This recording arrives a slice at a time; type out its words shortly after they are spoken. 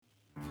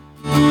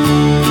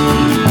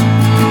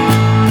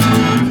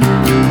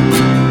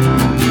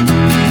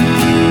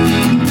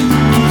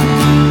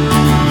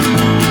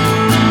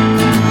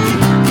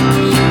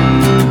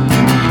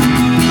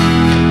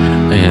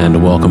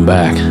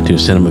Welcome back to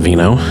Cinema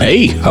Vino.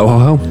 Hey, Ho,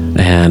 ho, ho.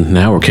 And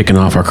now we're kicking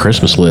off our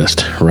Christmas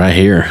list right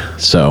here.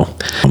 So,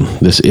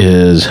 this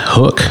is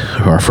Hook,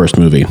 our first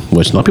movie,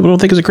 which a lot of people don't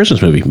think is a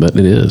Christmas movie, but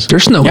it is.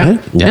 There's snow in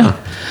it. Yeah.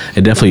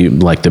 It definitely,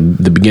 like, the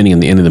beginning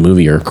and the end of the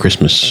movie are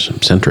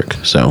Christmas-centric,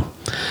 so.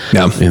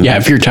 Yeah. yeah,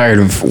 if you're tired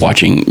of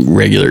watching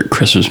regular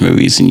Christmas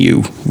movies and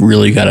you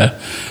really got to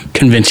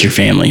convince your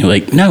family,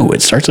 like, no,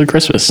 it starts with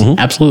Christmas. Mm-hmm.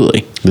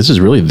 Absolutely. This is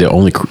really the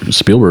only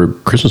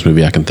Spielberg Christmas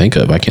movie I can think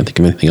of. I can't think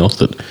of anything else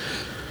that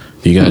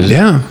you guys.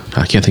 Yeah.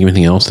 I can't think of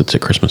anything else that's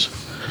at Christmas.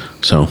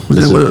 So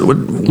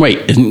Wait,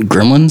 isn't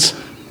Gremlins?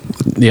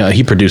 yeah,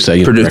 he produced that.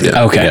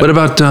 Yeah. Okay. What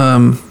about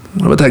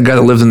that guy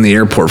that lived in the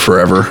airport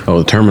forever? Oh,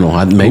 the terminal.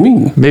 Maybe.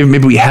 Ooh. Maybe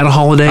we had a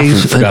holiday,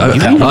 forgot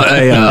about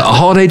that a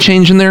holiday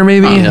change in there.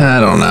 Maybe I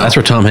don't know. That's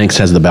where Tom Hanks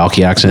has the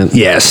Balky accent.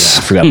 Yes,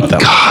 I forgot about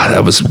that. God,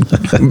 that was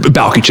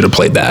Balky should have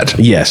played that.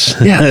 Yes.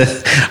 Yeah.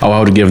 Oh, I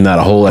would have given that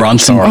a whole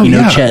Bronson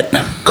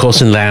Pinochet.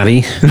 Cousin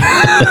Laddie.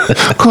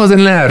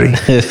 Cousin Larry.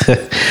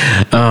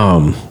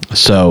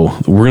 So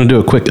we're gonna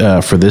do a quick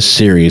for this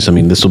series. I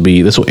mean, this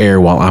will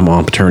air while I'm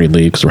on paternity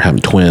leave because we're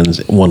having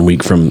twins 1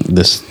 week from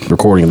this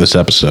recording of this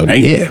episode. Hey,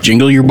 Yeah.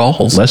 jingle your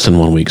balls. Less than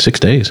 1 week, 6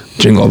 days.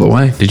 Jingle all the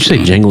way. Did you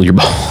say jingle your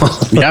ball?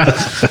 Yeah.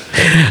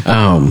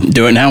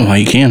 Do it now while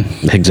you can.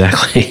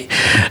 Exactly.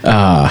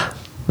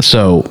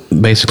 So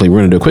basically, we're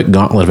going to do a quick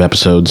gauntlet of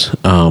episodes.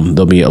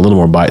 There'll be a little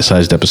more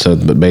bite-sized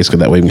episodes, but basically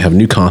that way we can have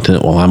new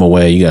content while I'm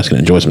away. You guys can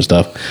enjoy some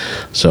stuff.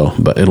 So,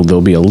 but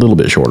they'll be a little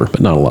bit shorter, but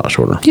not a lot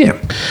shorter.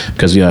 Yeah.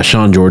 Because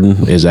Sean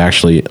Jordan is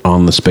actually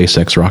on the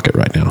SpaceX rocket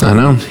right now. I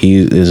know. He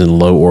is in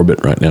low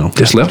orbit right now.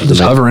 Just left, just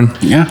hovering.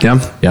 Yeah.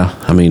 Yeah. Yeah,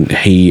 I mean,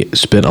 he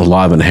spent a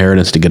lot of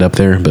inheritance to get up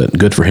there, but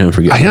good for him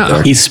for getting up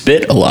there. He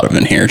spit a lot of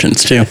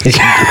inheritance, too.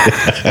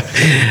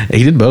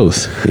 He did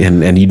both,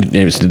 and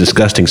it was a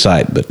disgusting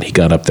sight, but he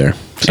got up there.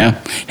 So. Yeah.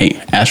 Hey,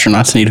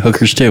 astronauts need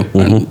hookers, too.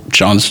 And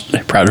Sean's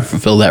proud to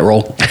fulfill that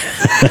role.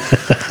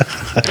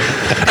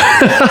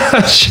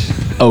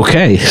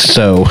 Okay,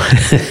 so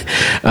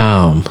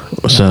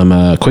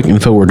some quick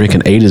info. We're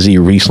drinking A to Z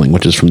Riesling,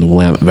 which is from the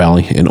Willamette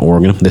Valley in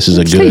Oregon. This is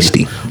a good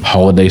tasty.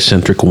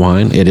 holiday-centric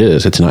wine. It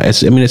is. It's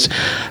nice. I mean,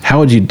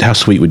 how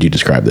sweet would you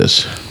describe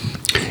this?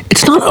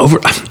 It's not over.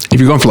 If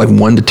you're going for like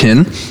 1 to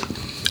 10,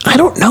 I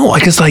don't know. I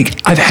guess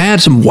like I've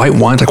had some white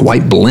wines, like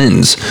white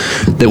blends,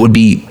 that would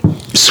be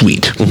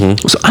sweet.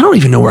 So I don't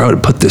even know where I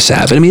would put this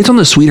at. But I mean, it's on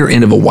the sweeter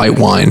end of a white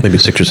wine. Maybe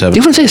 6 or 7.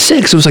 Even if I say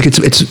 6, it was like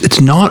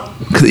it's not,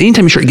 because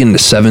anytime you start getting to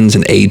 7s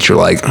and 8s, you're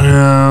like,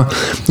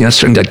 it's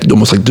starting to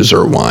almost like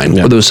dessert wine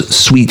or those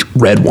sweet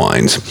red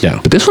wines.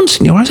 Yeah. But this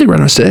one's, I'd say right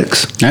around a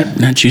 6.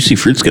 That juicy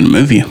fruit's going to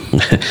move you.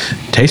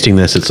 Tasting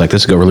this, it's like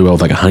this would go really well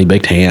with like a honey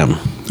baked ham.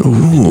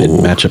 Ooh.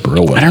 It'd match up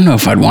real well. I don't know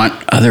if I'd want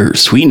other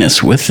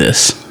sweetness with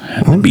this.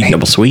 It'd be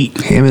double sweet.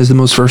 Ham is the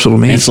most versatile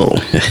meat. It's a little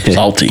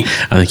salty.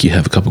 I think you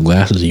have a couple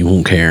glasses and you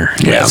won't care.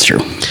 Yeah, that's true.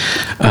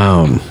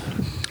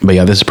 But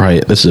yeah, this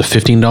is a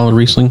 $15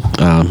 Riesling.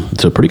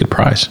 It's a pretty good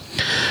price.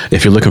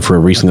 If you're looking for a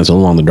Riesling that's a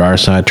little on the drier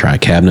side, try a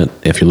Cabinet.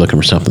 If you're looking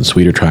for something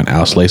sweeter, try an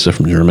Auslese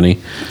from Germany.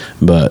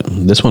 But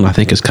this one I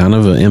think is kind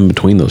of in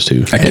between those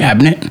two. A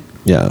cabinet?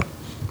 Yeah.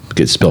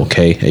 It's spelled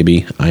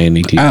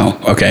K-A-B-I-N-E-T. Oh,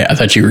 okay. I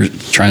thought you were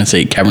trying to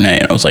say Cabernet.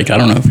 And I was like, I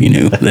don't know if you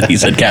knew that he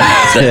said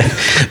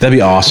Cabernet. That'd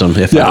be awesome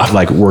if I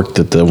like worked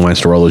at the wine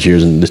store all those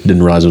years and just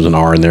didn't realize there was an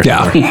R in there.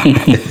 Yeah.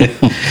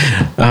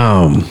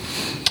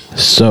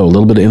 So a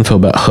little bit of info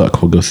about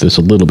Hook. We'll go through this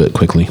a little bit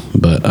quickly.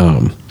 But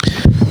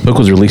Hook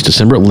was released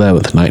December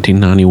 11th,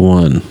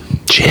 1991.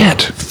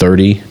 Shit.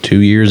 32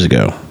 years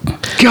ago.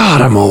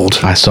 God, I'm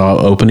old. I saw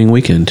opening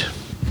weekend.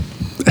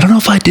 I don't know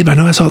if I did, but I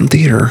know I saw it in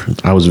theater.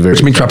 I was very.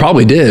 Which means I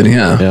probably did.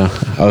 Yeah. Yeah,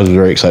 I was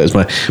very excited. It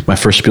was my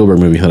first Spielberg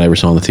movie that I ever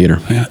saw in the theater.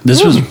 Yeah,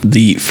 this was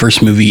the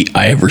first movie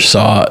I ever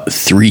saw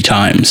 3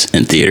 times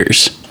in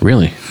theaters.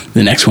 Really?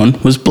 The next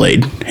one was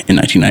Blade in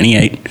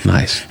 1998.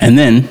 Nice. And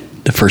then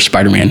the first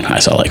Spider-Man I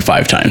saw like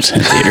 5 times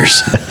in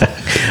theaters.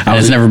 And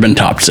it's never been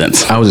topped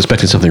since. I was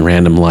expecting something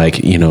random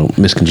like,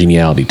 Miss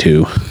Congeniality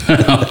 2.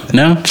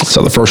 No?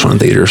 Saw the first one in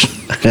theaters.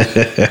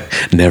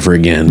 Never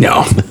again.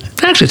 No.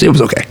 Actually, it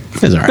was okay.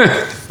 It's all right.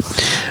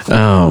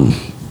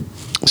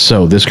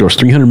 So this grossed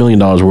 $300 million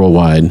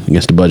worldwide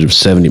against a budget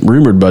of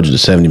rumored budget of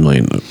 $70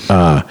 million.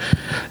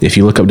 If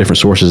you look up different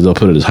sources, they'll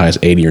put it as high as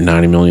 $80 or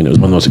 $90 million. It was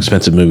one of the most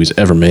expensive movies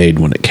ever made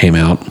when it came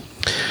out.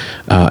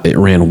 It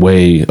ran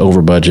way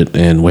over budget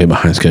and way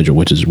behind schedule,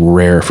 which is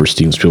rare for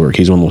Steven Spielberg.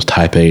 He's one of those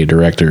type A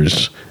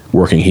directors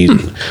working. He's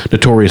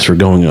notorious for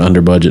going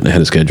under budget and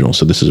ahead of schedule.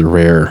 So this is a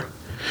rare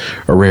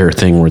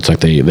thing where it's like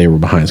they were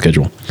behind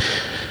schedule.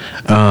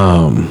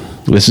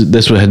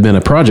 This had been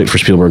a project for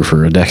Spielberg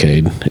for a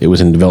decade. It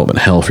was in development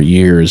hell for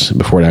years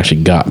before it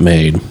actually got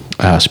made.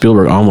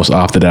 Spielberg almost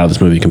opted out of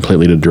this movie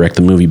completely to direct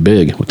the movie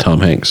Big with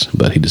Tom Hanks,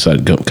 but he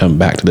decided to come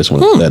back to this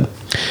one instead.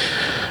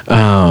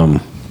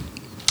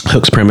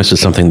 Hook's premise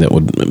is something that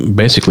would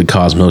basically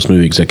cause most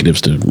movie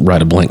executives to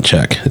write a blank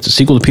check. It's a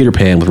sequel to Peter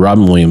Pan with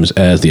Robin Williams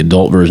as the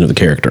adult version of the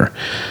character.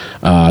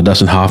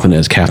 Dustin Hoffman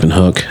as Captain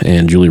Hook,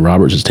 and Julie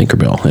Roberts as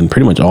Tinkerbell. And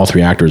pretty much all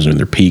three actors are in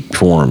their peak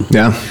form.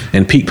 Yeah.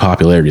 And peak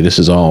popularity. This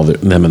is all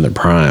them in their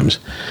primes.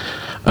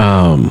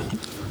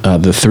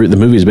 The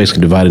movie is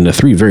basically divided into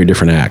three very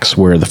different acts,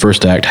 where the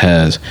first act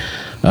has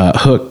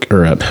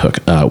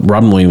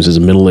Robin Williams is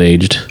a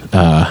middle-aged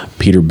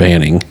Peter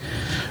Banning,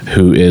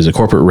 who is a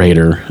corporate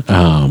raider.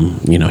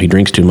 He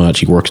drinks too much,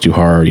 he works too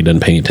hard, he doesn't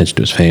pay any attention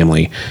to his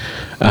family.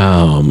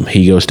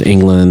 He goes to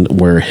England,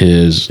 where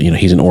he's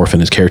an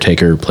orphan. His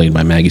caretaker, played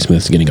by Maggie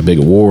Smith, is getting a big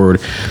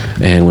award,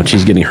 and when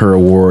she's getting her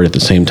award at the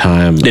same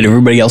time, Did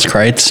everybody else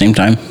cry at the same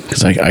time?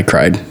 Because I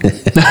cried.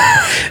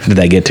 did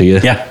that get to you?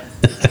 Yeah.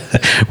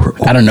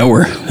 Out of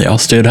nowhere, they all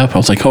stood up. I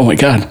was like, oh my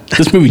God,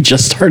 this movie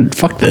just started.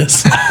 Fuck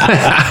this.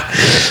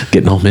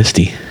 Getting all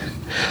misty.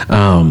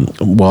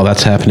 While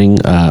that's happening,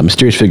 a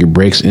mysterious figure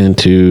breaks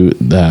into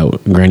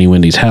Granny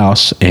Wendy's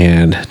house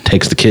and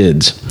takes the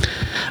kids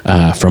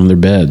from their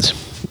beds.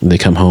 They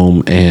come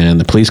home, and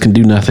the police can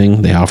do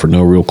nothing. They offer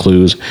no real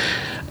clues.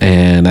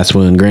 And that's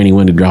when Granny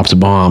Wendy drops a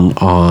bomb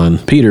on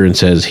Peter and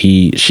says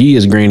she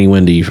is Granny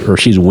Wendy, or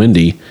she's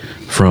Wendy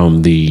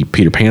from the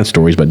Peter Pan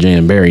stories by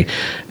J.M. Barrie,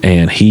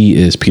 and he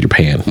is Peter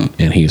Pan,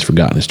 and he has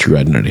forgotten his true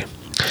identity.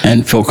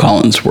 And Phil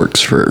Collins works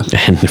for...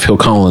 And Phil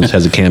Collins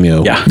has a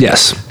cameo. Yeah.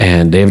 Yes.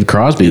 And David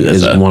Crosby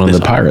is one of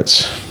the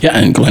pirates. Yeah,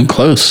 and Glenn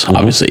Close,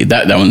 obviously.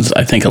 That one's,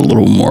 I think, a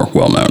little more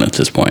well-known at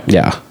this point.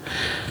 Yeah.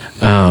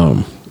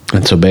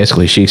 And so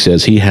basically she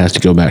says he has to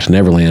go back to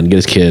Neverland, get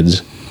his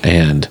kids,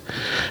 and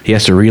he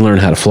has to relearn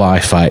how to fly,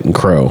 fight, and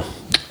crow.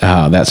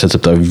 That sets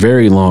up the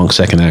very long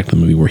second act of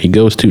the movie, where he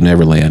goes to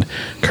Neverland,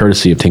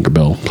 courtesy of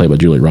Tinkerbell, played by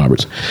Julie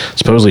Roberts.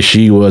 Supposedly,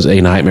 she was a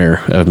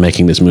nightmare of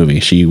making this movie.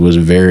 She was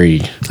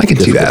very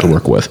difficult to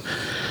work with.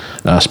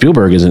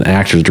 Spielberg is an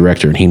actor's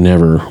director, and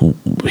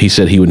he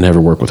said he would never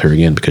work with her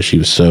again because she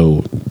was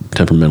so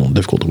temperamental and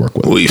difficult to work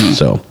with.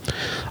 So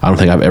I don't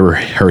think I've ever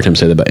heard him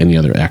say that about any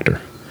other actor.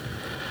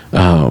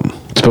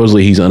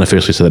 Supposedly, he's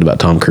unofficially said that about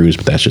Tom Cruise,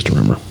 but that's just a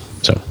rumor.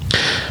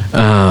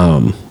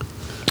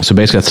 So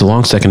basically, that's the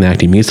long second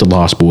act. He meets the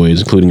Lost Boys,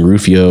 including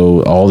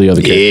Rufio, all the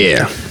other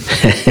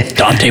characters. Yeah.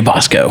 Dante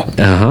Bosco.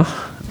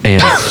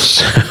 And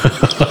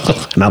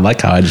and I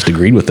like how I just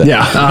agreed with that.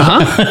 Yeah.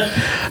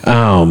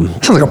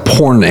 Sounds like a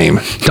porn name,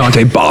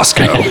 Dante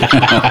Bosco.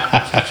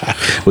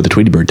 With the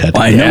Tweety Bird tattoo.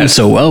 Well, I know him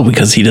so well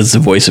because he does the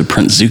voice of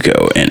Prince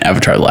Zuko in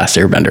Avatar: The Last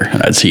Airbender,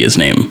 and I'd see his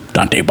name,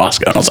 Dante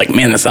Bosco, and I was like,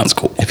 man, that sounds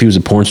cool. If he was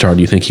a porn star,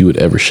 do you think he would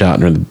ever shout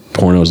during the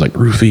pornos like,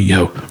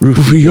 Rufio,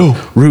 Rufio,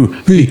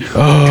 Rufio?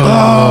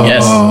 Oh.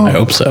 Yes, I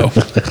hope so.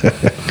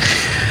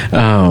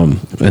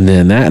 And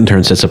then that in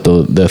turn sets up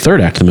the third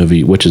act of the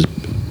movie, which is,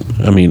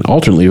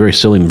 alternately very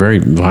silly and very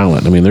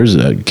violent. There's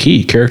a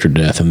key character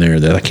death in there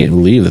that I can't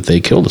believe that they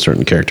killed a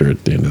certain character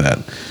at the end of that.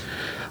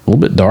 A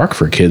little bit dark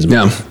for a kid's movie.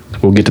 Yeah.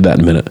 We'll get to that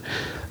in a minute.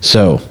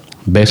 So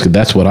basically,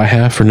 that's what I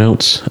have for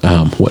notes.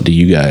 What do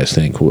you guys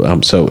think?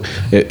 So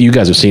you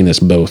guys have seen this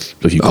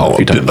both a few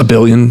times. A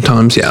billion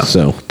times, yeah.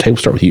 So we'll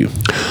start with you.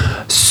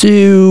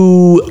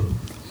 So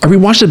I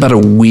rewatched it about a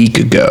week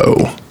ago,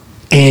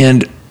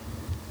 and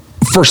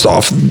first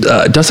off,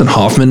 Dustin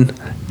Hoffman,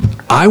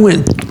 I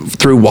went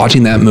through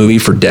watching that movie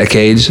for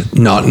decades,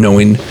 not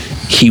knowing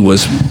he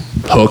was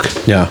Hook.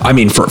 Yeah.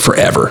 For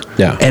forever.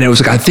 Yeah. And it was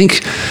like,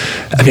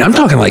 I'm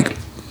talking like,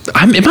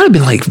 it might have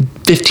been like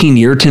 10,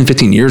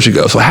 15 years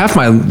ago. So half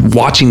my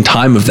watching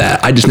time of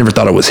that, I just never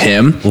thought it was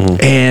him.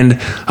 Mm-hmm.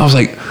 And I was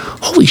like,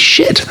 holy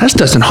shit, that's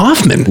Dustin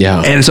Hoffman.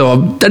 Yeah. And so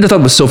I thought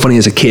it was so funny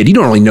as a kid. You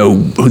don't really know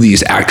who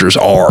these actors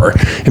are.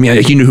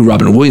 You knew who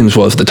Robin Williams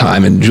was at the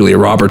time and Julia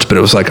Roberts, but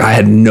it was like, I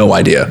had no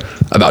idea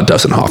about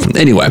Dustin Hoffman.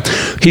 Anyway,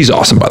 he's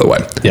awesome, by the way.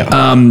 Yeah.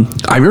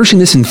 I remember seeing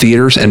this in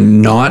theaters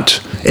and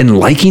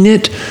liking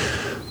it,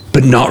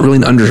 but not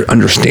really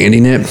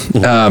understanding it,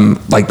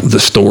 like the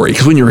story.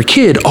 Because when you're a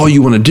kid, all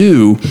you want to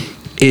do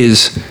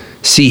is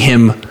see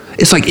him.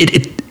 It's like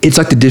it's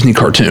like the Disney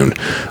cartoon.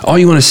 All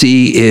you want to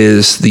see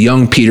is the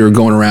young Peter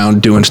going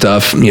around doing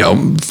stuff,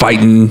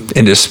 fighting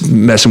and just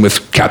messing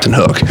with Captain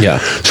Hook. Yeah.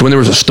 So when there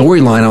was a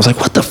storyline, I was like,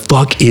 what the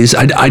fuck is...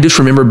 I just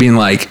remember being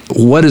like,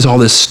 what is all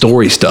this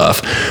story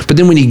stuff? But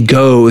then when he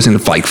goes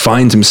and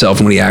finds himself,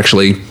 and when he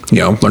actually,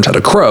 learns how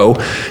to crow,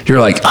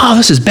 you're like, oh,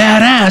 this is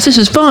badass. This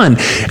is fun.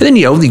 And then,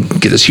 you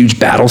get this huge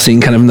battle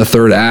scene kind of in the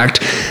third act.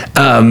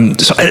 I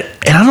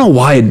don't know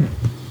why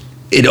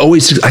it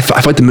always, I feel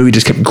like the movie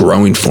just kept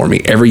growing for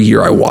me. Every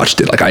year I watched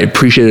it. Like, I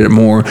appreciated it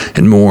more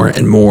and more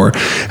and more.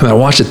 And when I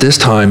watched it this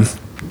time,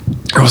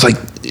 I was like,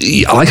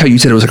 I like how you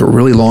said it was like a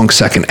really long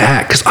second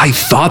act, because I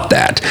thought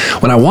that.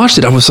 When I watched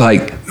it, I was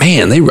like,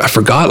 man, I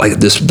forgot like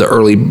the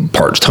early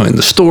parts telling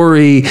the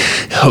story,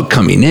 Hook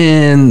coming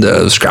in,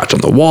 the scratch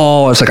on the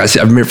wall. It's like I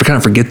kind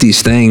of forget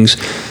these things.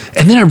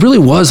 And then I really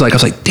was like,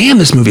 damn,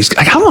 this movie's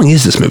like, how long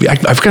is this movie?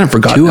 I've kind of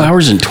forgotten. 2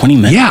 hours and 20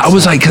 minutes. Yeah, I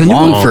was like,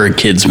 long for a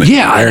kid's movie.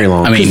 Yeah, very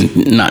long.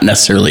 Not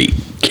necessarily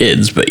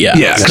kids, but yeah.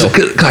 Yeah,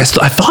 because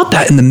I thought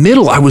that in the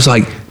middle, I was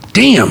like,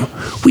 damn,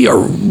 we are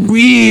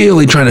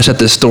really trying to set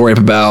this story up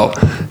about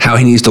how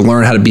he needs to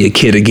learn how to be a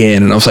kid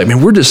again. And I was like,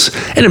 man, we're just,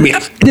 and I mean,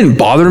 it didn't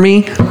bother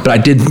me, but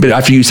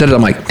after you said it,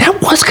 I'm like,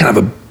 that was kind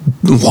of a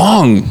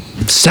long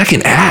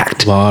second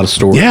act. A lot of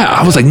story. Yeah,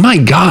 I was like, my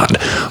God.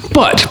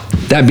 But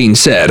that being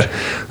said,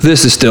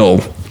 this is still,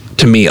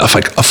 to me,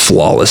 like a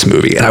flawless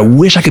movie. And I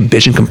wish I could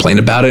bitch and complain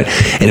about it.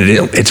 And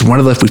it's one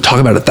of the, we've talked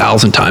about it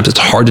 1,000 times, it's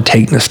hard to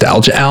take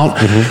nostalgia out.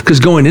 Because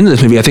going into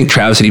this movie, I think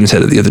Travis had even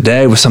said it the other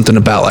day, was something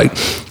about like,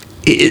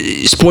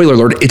 spoiler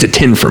alert, it's a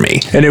 10 for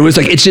me. And it was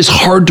like, it's just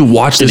hard to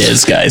watch this. It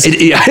is, guys.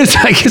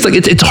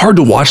 It's hard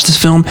to watch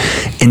this film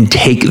and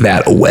take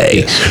that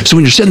away. So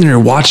when you're sitting there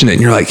watching it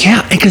and you're like,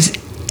 yeah,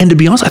 and to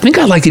be honest, I think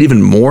I like it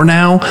even more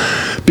now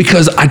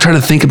because I try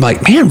to think of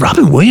like, man,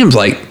 Robin Williams,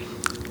 like,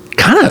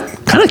 kind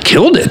of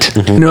killed it.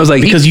 And it was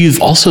like, because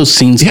you've also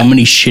seen so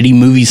many shitty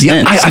movies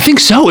since. I think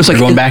so. It's like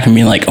going back and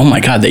being like, oh my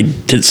God, they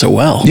did it so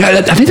well.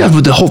 Yeah, I think that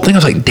was the whole thing. I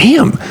was like,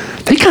 damn,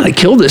 they kind of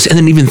killed this. And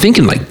then even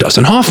thinking like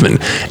Dustin Hoffman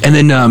and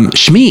then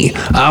Shmi.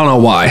 I don't know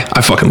why.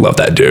 I fucking love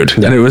that dude.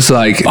 Yeah. And it was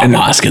like Bob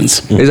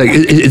Hoskins. It's like,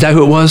 is that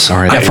who it was? All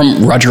right. Yeah,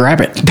 from Roger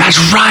Rabbit.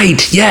 That's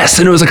right. Yes.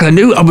 And it was like,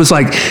 I was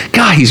like,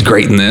 God, he's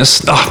great in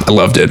this. Oh, I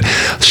loved it.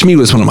 Shmi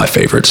was one of my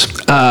favorites.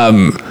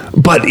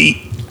 But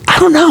I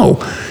don't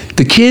know.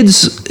 The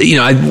kids, you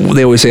know,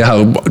 they always say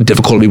how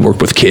difficult it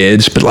worked with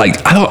kids, but like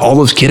I thought all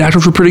those kid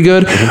actors were pretty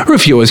good.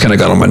 Ruffy always kind of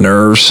got on my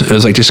nerves. It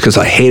was like just because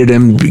I hated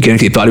him, beginning,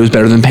 he thought he was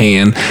better than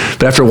Pan.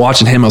 But after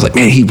watching him, I was like,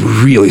 man, he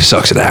really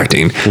sucks at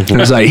acting. And I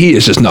was like, he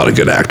is just not a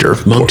good actor.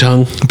 Monk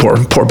tongue,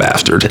 poor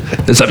bastard.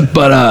 It's like,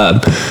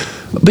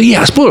 but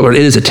yeah, spoiler alert,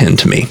 it is a 10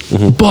 to me.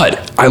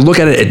 But I look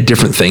at it at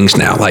different things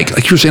now. Like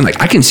you were saying,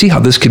 like I can see how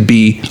this could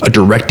be a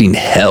directing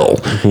hell.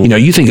 You know,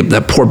 you think of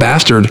that poor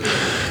bastard.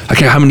 I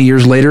can't how many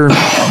years later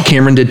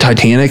Cameron did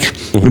Titanic.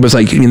 It was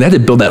like, I mean, they had to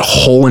build that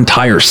whole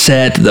entire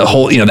set, the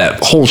whole, you know,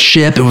 that whole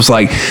ship. It was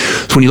like,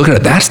 so when you look at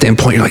it that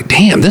standpoint, you're like,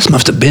 damn, this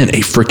must have been a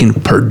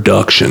freaking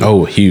production.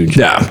 Oh, huge.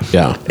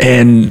 Yeah.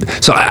 And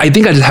so I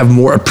think I just have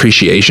more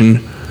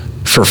appreciation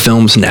for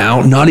films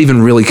now, not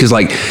even really, because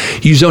like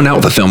you zone out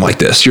with a film like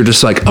this, you're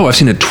just like, oh, I've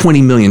seen it 20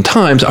 million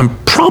times, I'm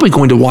probably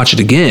going to watch it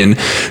again.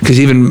 Because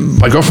even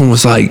my girlfriend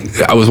was like,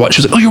 she was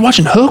like, oh, you're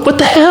watching Hook, what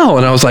the hell?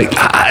 And I was like,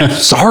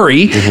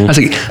 sorry. I was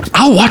like,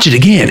 I'll watch it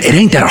again, it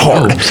ain't that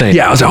hard.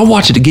 Yeah, I was like, I'll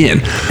watch it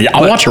again. Yeah,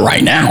 I'll watch it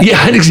right now.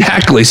 Yeah,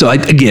 exactly. So I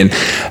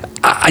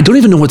don't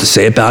even know what to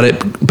say about it,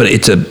 but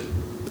it's a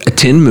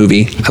 10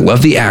 movie. I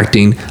love the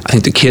acting. I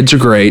think the kids are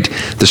great.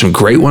 There's some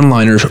great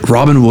one-liners.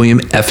 Robin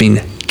Williams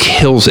effing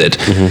kills it.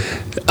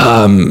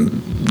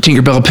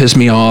 TInkerbell pissed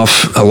me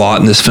off a lot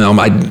in this film.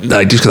 I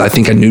just because I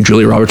think I knew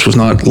Julia Roberts was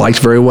not liked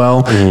very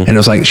well, and it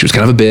was like she was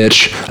kind of a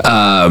bitch.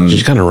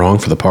 She's kind of wrong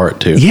for the part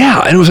too. Yeah,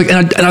 and it was like,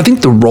 and I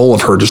think the role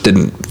of her just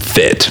didn't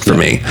fit for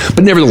me.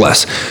 But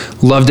nevertheless,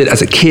 loved it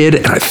as a kid,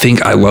 and I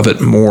think I love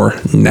it more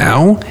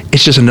now.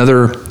 It's just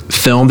another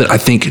film that I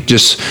think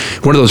just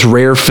one of those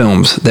rare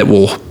films that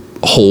will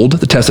hold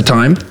the test of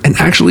time and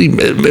actually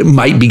it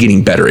might be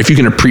getting better if you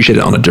can appreciate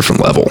it on a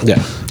different level. Yeah.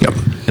 Yep.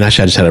 And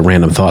actually I just had a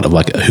random thought of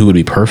like who would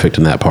be perfect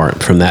in that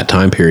part from that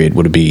time period.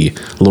 Would it be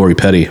Lori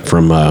Petty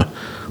from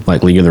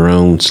like League of Their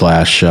Own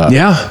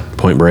 /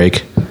 Point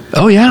Break?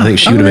 Oh yeah, I think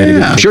she would have made a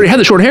good. She already had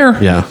the short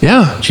hair.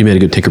 Yeah, she made a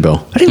good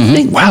Tinkerbell. I didn't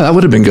think. Wow, that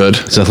would have been good.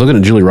 So I was looking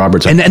at Julie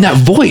Roberts and that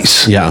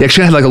voice. Yeah, they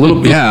actually had like a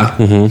little. Yeah,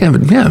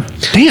 yeah.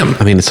 Damn.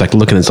 I mean, it's like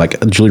looking. It's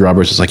like Julie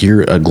Roberts is like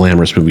you're a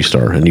glamorous movie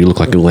star, and you look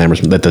like a glamorous.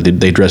 That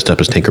they dressed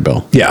up as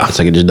Tinkerbell. Yeah, it's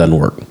like it just doesn't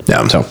work.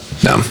 Yeah. So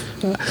no.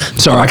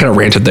 Sorry, I kind of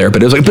ranted there,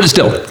 but it was like, but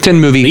still, 10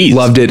 movie,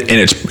 loved it, and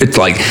it's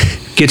like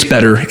gets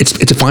better.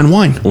 It's a fine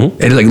wine.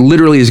 It like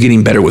literally is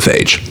getting better with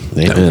age.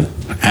 Amen.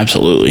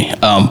 Absolutely.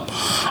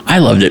 I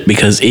loved it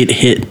because it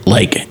hit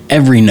like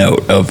every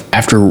note of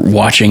after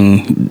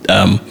watching,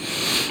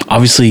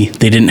 obviously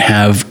they didn't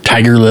have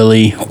Tiger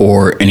Lily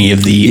or any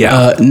of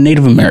the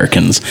Native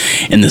Americans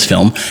in this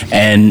film.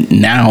 And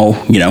now,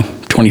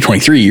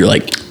 2023, you're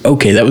like,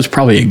 okay, that was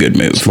probably a good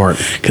move. Smart.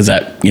 Because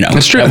that,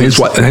 That's true. I think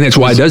that's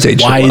why it does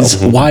age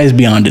wise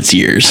beyond its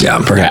years,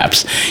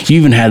 perhaps. You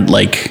even had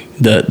like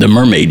the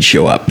mermaids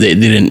show up. They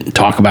didn't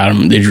talk about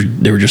them.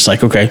 They were just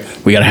like, okay,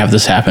 we got to have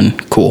this happen.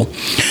 Cool.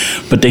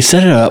 But they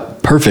set it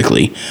up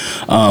perfectly.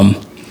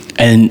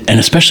 And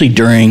especially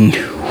during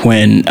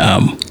when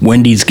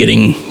Wendy's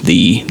getting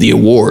the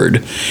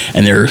award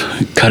and they're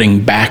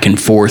cutting back and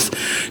forth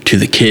to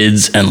the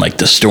kids and like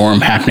the storm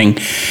happening.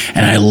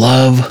 And I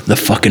love the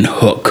fucking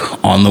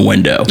hook on the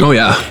window. Oh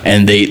yeah.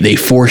 And they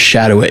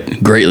foreshadow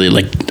it greatly.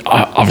 Like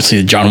obviously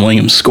the John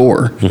Williams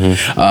score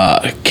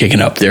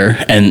kicking up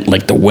there and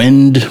like the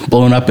wind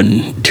blowing up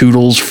and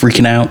Toodles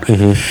freaking out.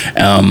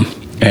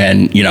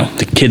 And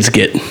the kids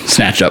get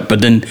snatched up,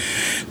 but then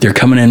they're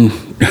coming in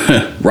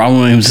Robin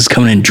Williams is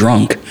coming in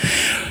drunk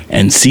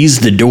and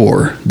sees the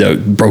door, the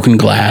broken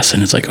glass,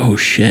 and it's like, oh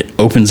shit,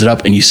 opens it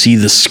up and you see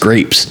the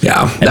scrapes.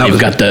 Yeah. And they've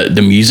got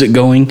the music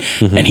going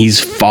and he's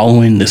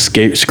following the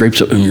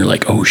scrapes up and you're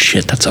like, oh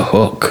shit, that's a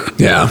hook.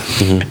 Yeah.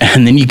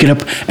 And then you get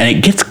up and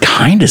it gets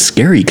kind of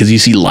scary because you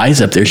see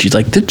Liza up there. She's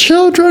like, the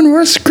children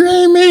were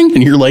screaming.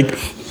 And you're like,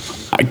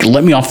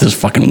 let me off this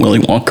fucking Willy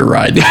Wonka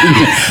ride.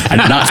 I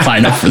did not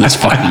sign up for this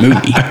fucking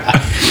movie.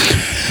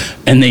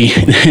 And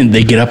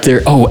they get up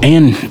there. Oh,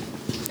 and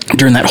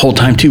during that whole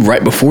time too,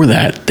 right before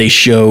that, they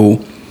show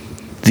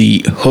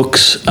the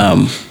Hook's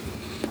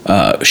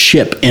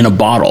ship in a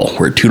bottle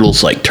where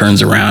Toodles like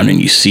turns around and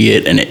you see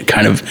it, and it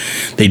kind of,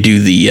 they do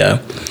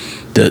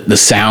the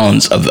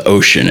sounds of the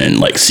ocean and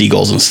like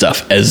seagulls and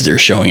stuff as they're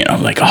showing it.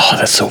 I'm like, oh,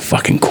 that's so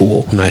fucking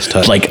cool. Nice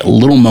touch. Like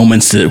little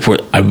moments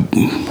that I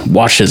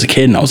watched as a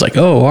kid and I was like,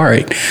 oh, all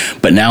right.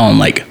 But now I'm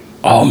like,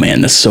 oh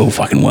man, that's so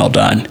fucking well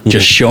done.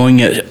 Just showing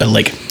it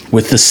like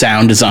with the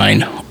sound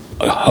design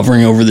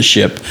hovering over the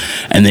ship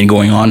and then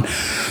going on.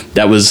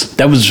 That was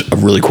a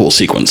really cool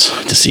sequence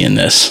to see in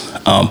this.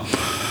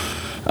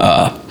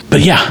 But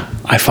yeah,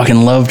 I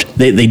fucking loved,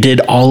 they did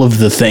all of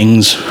the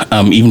things,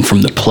 even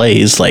from the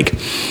plays, like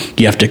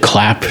you have to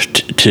clap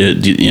to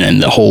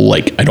and the whole,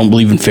 like, I don't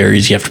believe in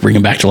fairies, you have to bring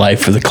them back to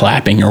life for the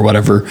clapping or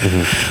whatever.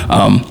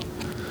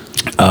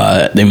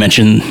 They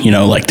mentioned,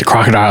 like the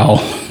crocodile,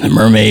 the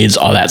mermaids,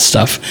 all that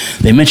stuff.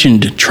 They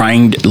mentioned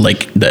trying to,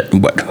 like, that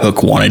what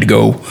Hook wanted to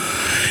go.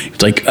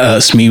 It's like,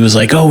 Smee was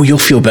like, oh, you'll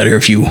feel better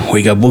if you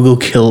wake up. We'll go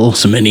kill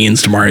some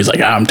Indians tomorrow. He's like,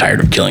 I'm tired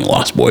of killing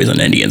lost boys and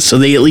Indians. So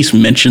they at least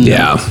mentioned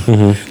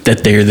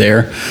that they're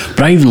there.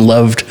 But I even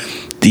loved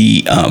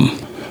the,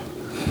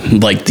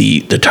 like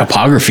the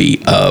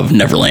topography of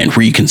Neverland,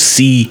 where you can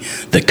see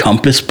the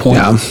compass point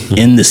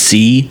in the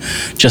sea.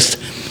 Just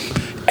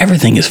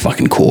everything is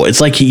fucking cool.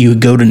 It's like you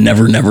go to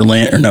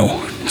Neverland, or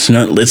no,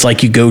 it's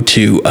like you go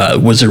to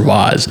Wizard of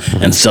Oz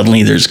and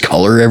suddenly there's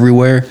color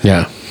everywhere.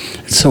 Yeah.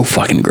 It's so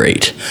fucking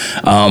great.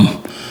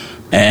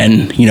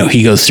 And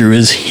he goes through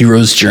his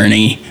hero's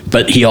journey,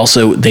 but he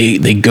also,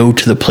 they go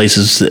to the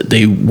places that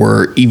they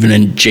were even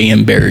in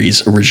J.M.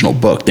 Barrie's original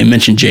book. They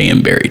mentioned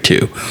J.M. Barrie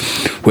too,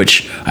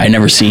 which I had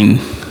never seen,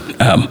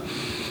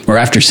 or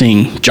after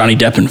seeing Johnny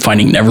Depp and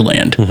Finding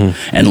Neverland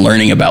and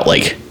learning about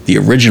like the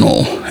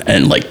original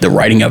and like the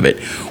writing of it,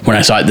 when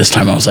I saw it this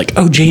time, I was like,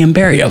 oh, J.M.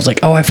 Barrie. I was like,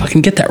 oh, I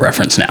fucking get that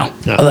reference now.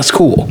 Yeah. Oh, that's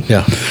cool.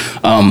 Yeah.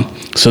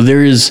 So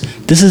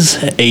this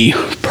is a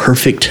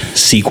perfect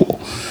sequel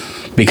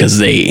because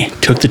they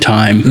took the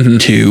time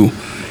to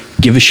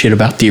give a shit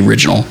about the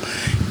original,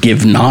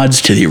 give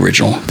nods to the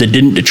original that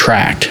didn't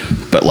detract,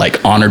 but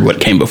like honored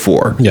what came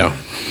before. Yeah.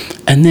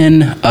 And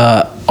then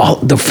all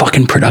the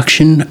fucking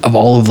production of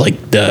all of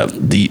like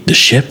the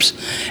ships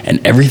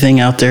and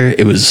everything out there,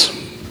 it was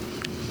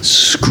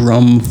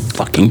scrum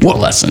fucking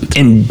pleasant.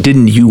 And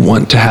didn't you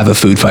want to have a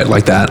food fight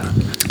like that?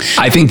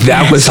 I think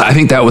that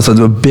was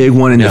a big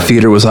one in the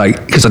theater, was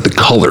like, because like the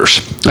colors,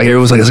 like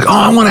everyone was like, oh,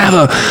 I want to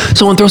have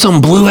someone throw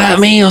something blue at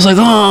me. I was like,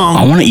 oh,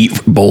 I want to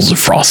eat bowls of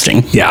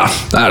frosting. Yeah.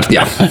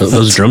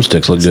 Those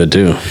drumsticks look good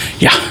too.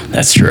 Yeah,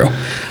 that's true.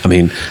 I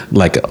mean,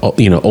 like,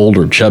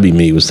 older chubby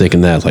me was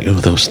thinking that. It's like, oh,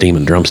 those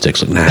steaming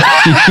drumsticks look nice.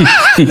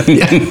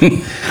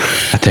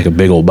 I take a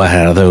big old bite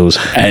out of those.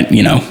 And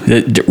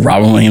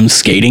Robin Williams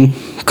skating,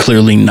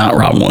 clearly not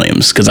Robin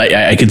Williams, because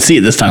I could see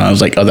it this time. I was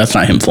like, oh, that's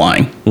not him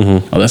flying. Oh,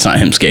 that's not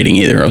him skating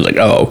either. I was like,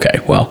 oh, okay,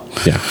 well.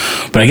 Yeah.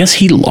 But I guess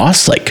he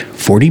lost like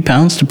 40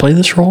 pounds to play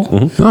this role.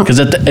 Because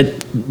at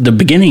the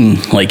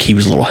beginning, like, he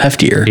was a little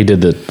heftier. He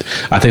did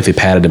I think they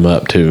padded him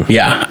up too.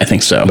 Yeah, I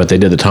think so. But they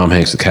did the Tom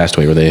Hanks, the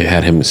Castaway, where they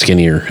had him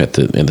skinnier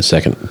in the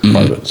second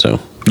part of it. So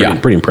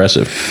pretty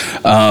impressive.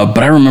 But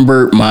I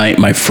remember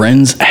my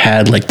friends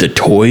had like the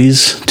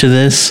toys to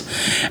this,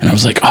 and I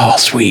was like, oh,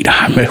 sweet.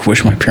 I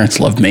wish my parents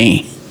loved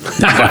me.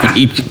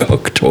 Eat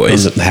Hook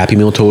toys. The Happy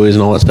Meal toys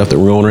and all that stuff that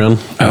were going around.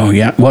 Oh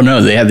yeah. Well,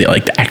 no, they had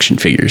the action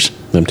figures.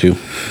 Them too.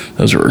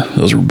 Those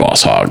were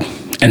Boss Hog.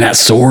 And that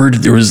sword,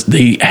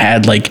 they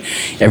had like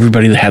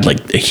everybody that had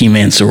like a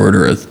He-Man sword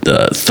or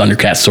the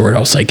Thundercat sword. I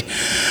was like,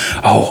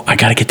 oh, I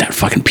gotta get that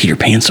fucking Peter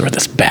Pan sword.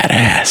 That's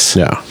badass.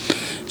 Yeah.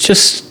 It's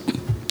just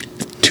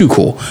too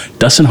cool.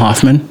 Dustin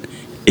Hoffman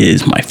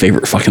is my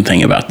favorite fucking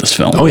thing about this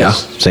film. Oh yeah,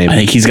 same. I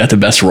think he's got the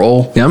best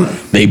role. Yep.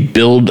 They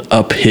build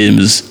up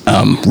his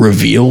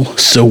reveal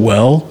so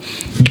well,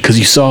 because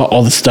you saw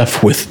all the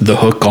stuff with the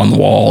hook on the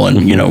wall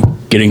and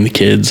getting the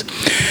kids,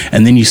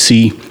 and then you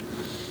see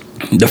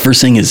the first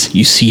thing is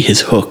you see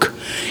his hook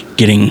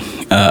getting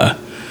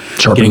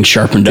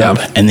sharpened up,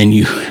 and then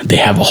they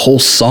have a whole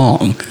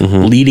song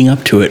leading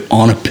up to it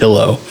on a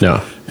pillow.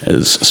 Yeah.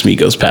 As Smee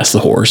goes past the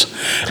horse,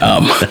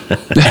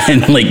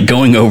 and like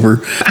going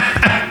over,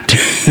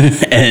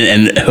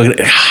 and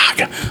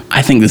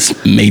I think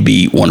this may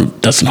be one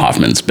of Dustin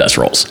Hoffman's best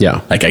roles.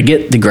 Yeah, like I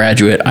get The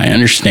Graduate, I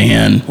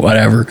understand,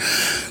 whatever.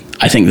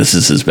 I think this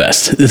is his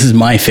best. This is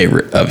my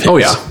favorite of his. Oh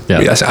yeah.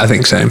 Yes, I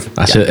think same.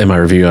 I said in my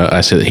review,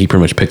 I said that he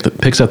pretty much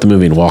picks up the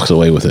movie and walks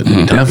away with it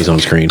anytime he's on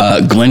screen.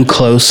 Glenn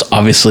Close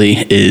obviously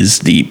is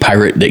the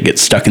pirate that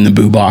gets stuck in the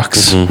boo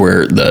box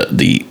where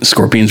the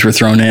scorpions were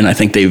thrown in. I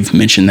think they've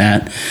mentioned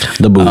that.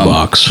 The boo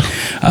box.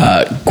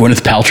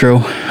 Gwyneth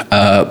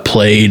Paltrow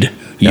played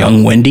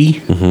young Wendy,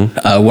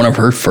 one of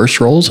her first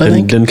roles, I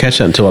think. Didn't catch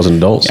that until I was an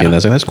adult. Yeah.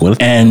 That's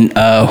Gwyneth. And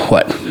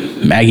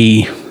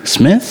Maggie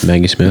Smith?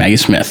 Maggie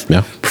Smith.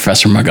 Yeah.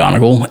 Professor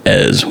McGonagall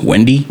as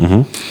Wendy.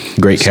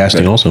 Great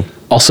casting also.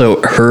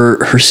 Also,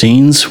 her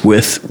scenes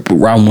with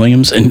Robin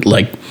Williams and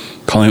like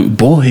calling him,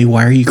 boy,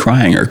 why are you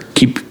crying? Or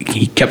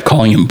he kept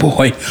calling him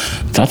boy. I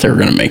thought they were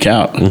going to make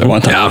out at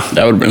one time. Yeah.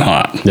 That would have been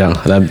hot. Yeah,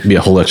 that'd be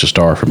a whole extra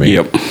star for me.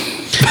 Yep.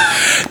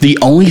 The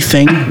only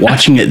thing,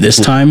 watching it this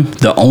time,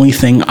 the only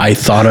thing I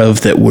thought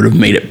of that would have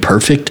made it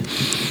perfect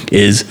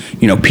is,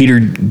 Peter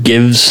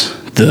gives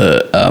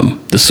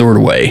the sword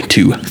away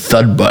to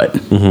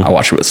Thudbutt. I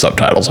watched it with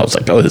subtitles. I was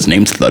like, oh, his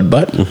name's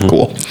Thudbutt?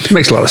 Cool.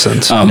 Makes a lot of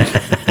sense.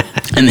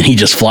 And then he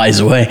just flies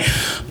away.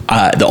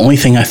 The only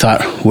thing I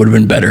thought would have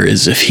been better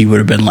is if he would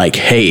have been like,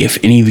 hey,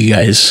 if any of you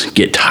guys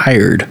get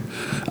tired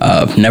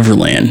of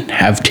Neverland,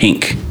 have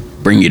Tink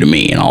bring you to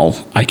me and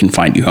I can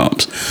find you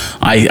homes.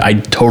 I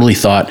totally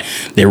thought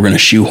they were going to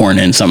shoehorn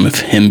in some of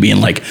him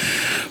being like,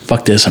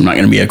 fuck this, I'm not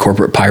going to be a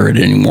corporate pirate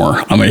anymore.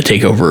 I'm going to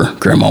take over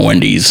Grandma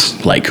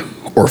Wendy's like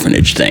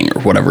orphanage thing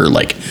or whatever.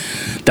 Like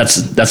that's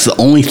the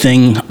only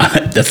thing,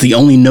 that's the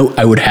only note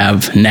I would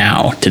have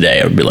now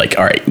today. I would be like,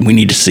 all right, we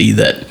need to see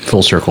that.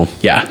 Full circle.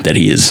 Yeah, that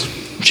he is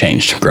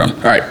changed, grown.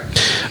 All right.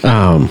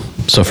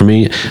 So for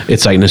me,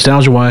 it's like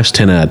nostalgia-wise,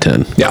 10 out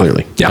of 10,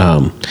 clearly.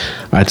 Yeah.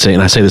 I'd say,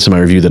 and I say this in my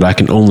review, that I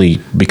can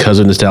only, because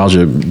of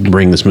nostalgia,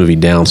 bring this movie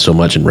down so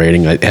much in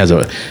rating. It has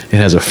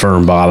a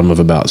firm bottom of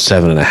about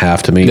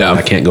 7.5 to me. Yeah.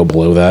 I can't go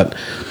below that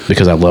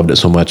because I loved it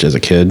so much as a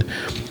kid.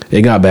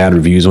 It got bad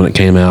reviews when it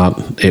came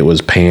out. It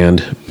was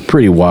panned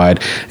pretty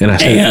wide. And I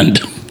said...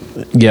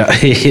 Yeah,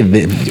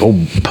 the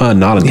old pun,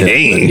 not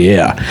intended.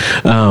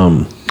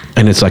 Yeah.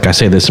 And it's like, I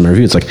say this in my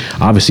review, it's like,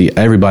 obviously,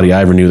 everybody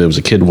I ever knew that was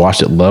a kid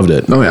watched it, loved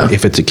it. Oh, yeah.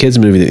 If it's a kid's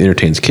movie that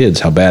entertains kids,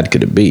 how bad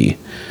could it be?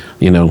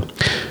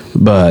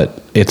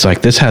 But it's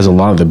like, this has a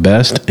lot of the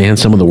best and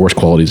some of the worst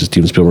qualities of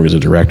Steven Spielberg as a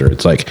director.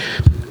 It's like,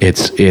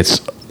 it's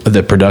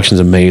the production's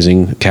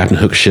amazing. Captain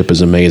Hook's ship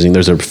is amazing.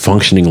 There's a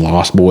functioning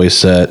Lost Boys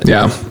set.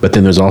 Yeah. But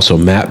then there's also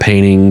matte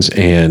paintings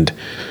and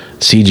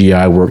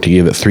CGI work to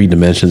give it 3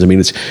 dimensions. I mean,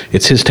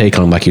 it's his take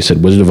on, like you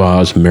said, Wizard of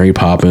Oz, Mary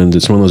Poppins.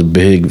 It's one of those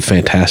big,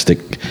 fantastic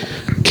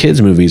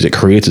kids movies that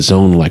creates its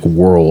own like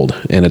world,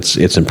 and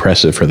it's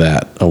impressive for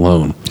that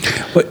alone.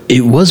 But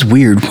it was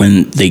weird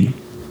when they,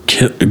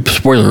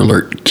 spoiler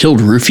alert,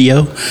 killed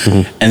Rufio,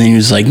 and then he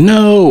was like,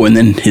 no, and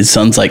then his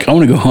son's like, I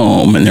want to go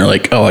home, and they're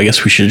like, oh, I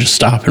guess we should just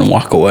stop and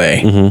walk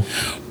away.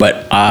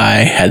 But I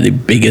had the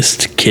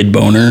biggest kid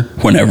boner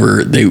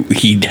whenever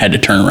he had to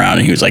turn around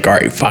and he was like, all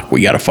right, fuck,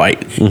 we gotta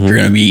fight. You're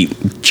gonna be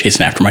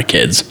chasing after my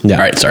kids. All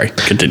right, sorry,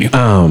 continue.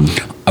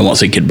 I won't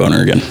say kid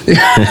boner again.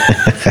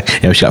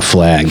 Yeah, we got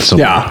flagged. So,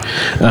 yeah.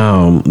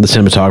 The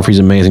cinematography is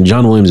amazing.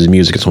 John Williams'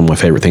 music is one of my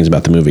favorite things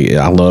about the movie.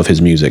 I love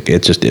his music.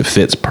 It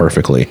fits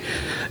perfectly.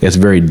 It's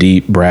very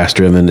deep, brass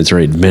driven. It's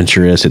very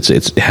adventurous.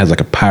 It has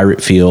like a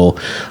pirate feel.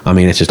 I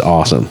mean, it's just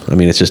awesome. I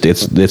mean,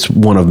 it's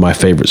one of my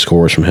favorite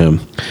scores from him.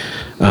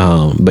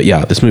 But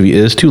yeah, this movie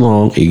is too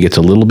long. It gets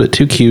a little bit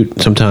too cute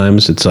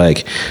sometimes. It's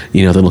like,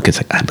 the little kid's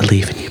like, I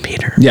believe in you,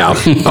 Peter. Yeah.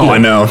 Oh, I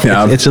know.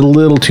 Yeah. It's a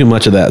little too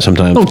much of that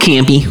sometimes. Oh,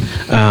 campy.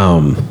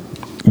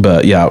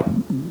 But yeah,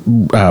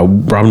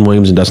 Robin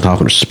Williams and Dustin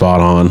Hoffman are spot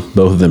on.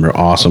 Both of them are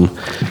awesome.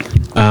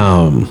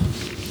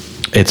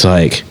 It's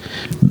like,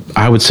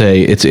 I would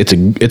say it's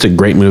a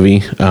great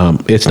movie.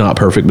 It's not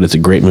perfect, but it's a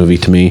great movie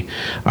to me.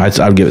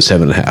 I'd give it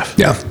 7.5.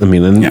 Yeah. I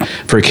mean,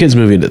 for a kid's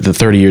movie, the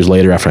 30 years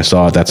later after I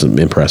saw it, that's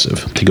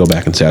impressive to go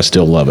back and say I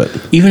still love it.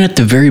 Even at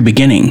the very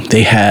beginning,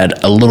 they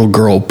had a little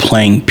girl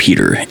playing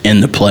Peter in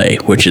the play,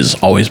 which has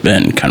always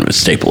been kind of a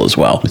staple as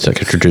well. It's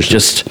like a tradition.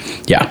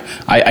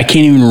 I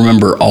can't even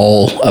remember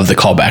all of the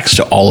callbacks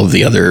to all of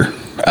the other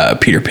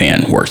Peter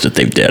Pan works that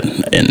they've did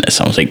in this.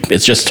 I was like,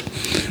 it's just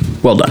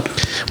well done.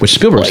 Which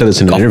Spielberg said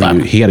this in an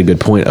interview. He had a good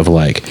point of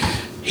like,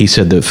 he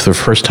said that for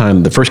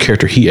the first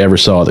character he ever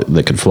saw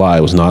that could fly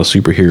was not a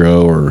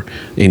superhero or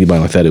anybody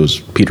like that. It was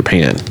Peter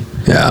Pan.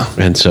 Yeah.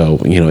 And so,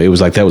 it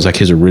was like, that was like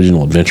his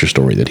original adventure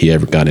story that he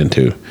ever got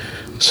into.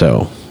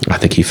 So I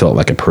think he felt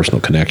like a personal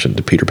connection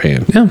to Peter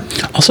Pan. Yeah.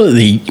 Also,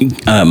 the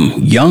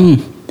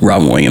young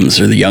Robin Williams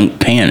or the young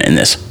Pan in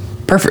this,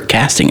 perfect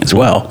casting as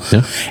well.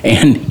 Yeah.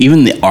 And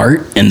even the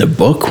art in the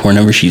book,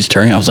 whenever she's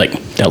turning, I was like,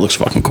 that looks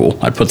fucking cool.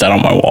 I'd put that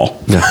on my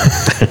wall.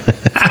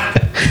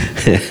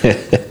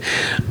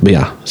 But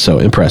yeah, so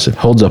impressive.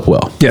 Holds up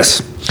well.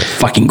 Yes.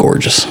 Fucking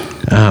gorgeous.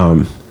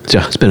 So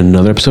it's been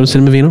another episode of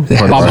Cinema Vino.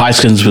 Bob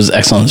Hoskins was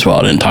excellent as well.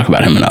 I didn't talk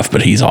about him enough,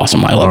 but he's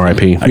awesome. I love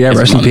R.I.P. him. Yeah,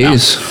 rest in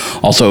peace.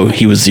 Also,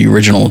 he was the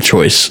original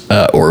choice,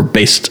 or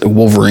based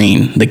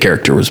Wolverine. The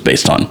character was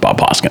based on Bob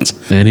Hoskins.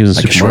 And he was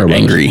like a short,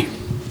 angry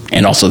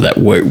And also that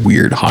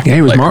weird hockey Yeah,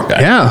 he was player guy.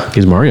 Yeah.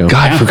 He's Mario.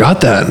 God, I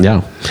forgot that.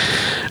 Yeah.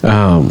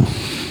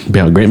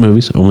 Great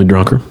movies. Only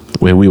Drunker.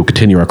 We will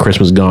continue our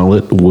Christmas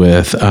gauntlet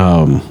with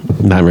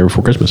Nightmare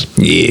Before Christmas.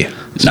 Yeah.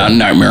 Not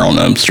Nightmare on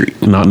Elm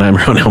Street. Not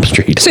Nightmare on Elm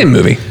Street. Same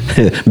movie.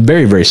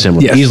 Very, very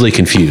similar. Yes. Easily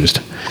confused.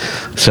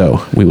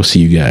 So we will see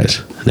you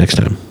guys next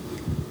time.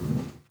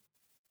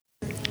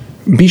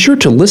 Be sure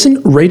to listen,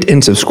 rate,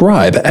 and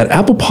subscribe at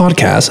Apple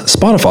Podcasts,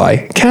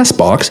 Spotify,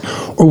 CastBox,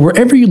 or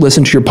wherever you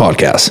listen to your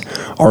podcasts.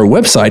 Our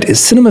website is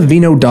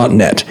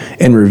cinemavino.net,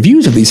 and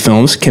reviews of these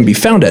films can be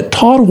found at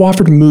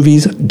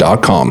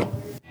toddwoffordmovies.com.